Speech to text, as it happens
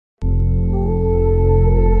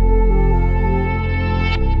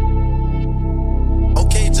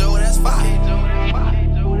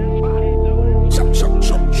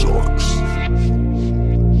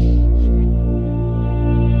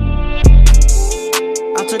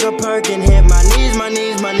took a perk and hit my knees, my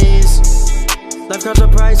knees, my knees. Life costs a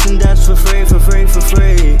price and that's for free, for free, for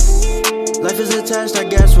free. Life is a test, I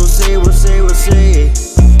guess we'll see, we'll see, we'll see.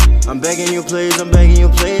 I'm begging you please, I'm begging you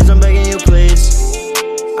please, I'm begging you please.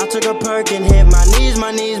 I took a perk and hit my knees,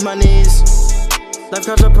 my knees, my knees. Life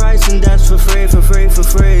costs a price and that's for free, for free, for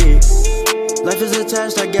free. Life is a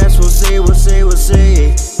test, I guess we'll see, we'll see, we'll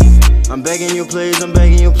see. I'm begging you please, I'm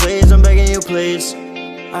begging you please, I'm begging you please.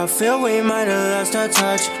 I feel we might have lost our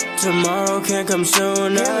touch. Tomorrow can't come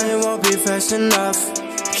sooner, it won't be fast enough.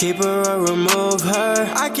 Keep her or remove her.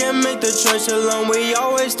 I can't make the choice alone, we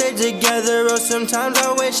always stay together. Or sometimes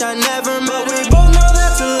I wish I never met her. But we both know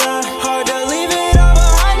that's a lie, hard to leave it all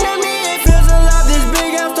behind me. It feels alive, this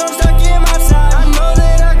big ass storm stuck in my side. I know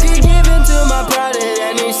that I could give in to my pride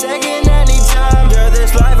at any second, any time. Girl,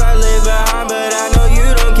 this life I live behind, but I know you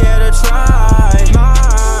don't care to try.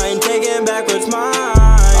 Mine, taking back what's mine.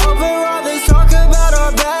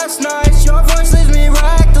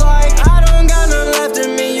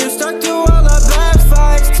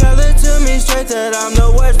 That I'm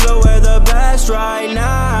the worst, but we're the best right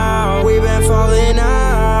now. We've been falling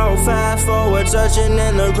out. Fast forward, searching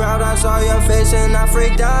in the crowd. I saw your face and I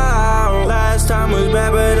freaked out. Last time was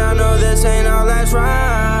bad, but I know this ain't our last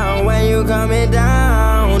round. When you coming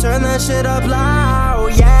down, turn that shit up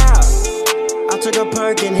loud, yeah. I took a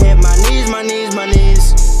perk and hit my knees, my knees, my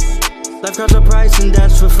knees. Life costs a price and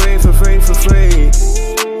that's for free, for free, for free.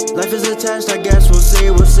 Life is a test, I guess we'll see,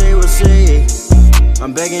 we'll see, we'll see.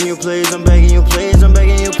 I'm begging you please, I'm begging you please, I'm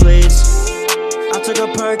begging you please. I took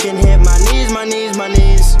a perk and hit my knees, my knees, my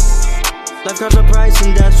knees. Life costs a price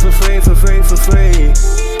and that's for free, for free, for free.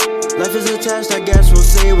 Life is a test, I guess we'll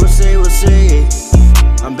see, we'll see, we'll see.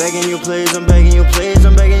 I'm begging you please, I'm begging you please,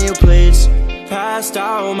 I'm begging you please. Passed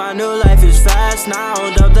out, my new life is fast now.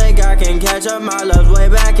 Don't think I can catch up, my love's way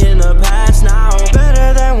back in the past now.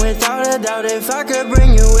 Better than without a doubt, if I could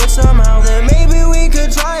bring you with somehow, then maybe we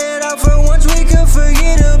could try it out for once, we could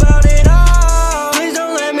forget about it all. Please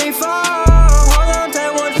don't let me fall, hold on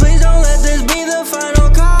tight once, please don't let this be the final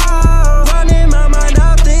call. Running my mind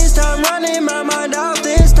out this time, running my mind out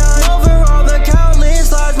this time. Over all the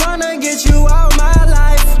countless lies, wanna get you out my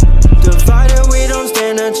life. Divided, we don't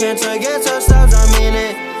stand a chance against ourselves, I mean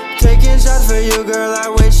it. Taking shots for you, girl, I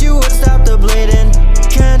wish you would stop the bleeding.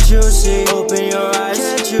 Can't you see? Open your eyes,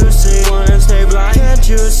 can't you see? Wanna stay blind, can't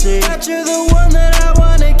you see? That you're the one that I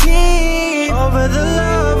wanna keep. Over the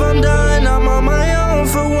love, I'm done, I'm on my own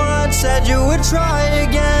for once. Said you would try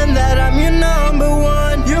again, that I'm your number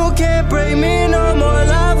one. You can't break me no more,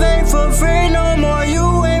 love ain't for free no more.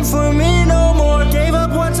 You ain't for me no more. Gave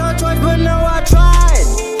up once or twice, but now I tried.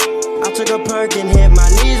 I took a perk and hit my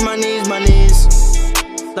knees, my knees, my knees.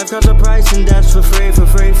 Life costs a price and that's for free, for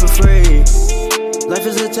free, for free. Life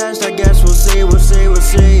is a test, I guess we'll see, we'll see, we'll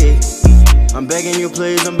see. I'm begging you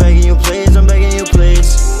please, I'm begging you please, I'm begging you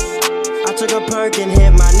please. I took a perk and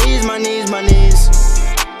hit my knees, my knees, my knees.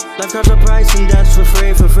 Life costs a price and that's for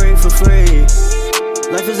free, for free, for free.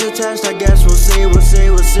 Life is a test, I guess we'll see, we'll see,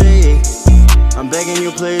 we'll see. I'm begging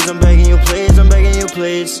you please, I'm begging you please, I'm begging you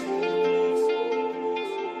please.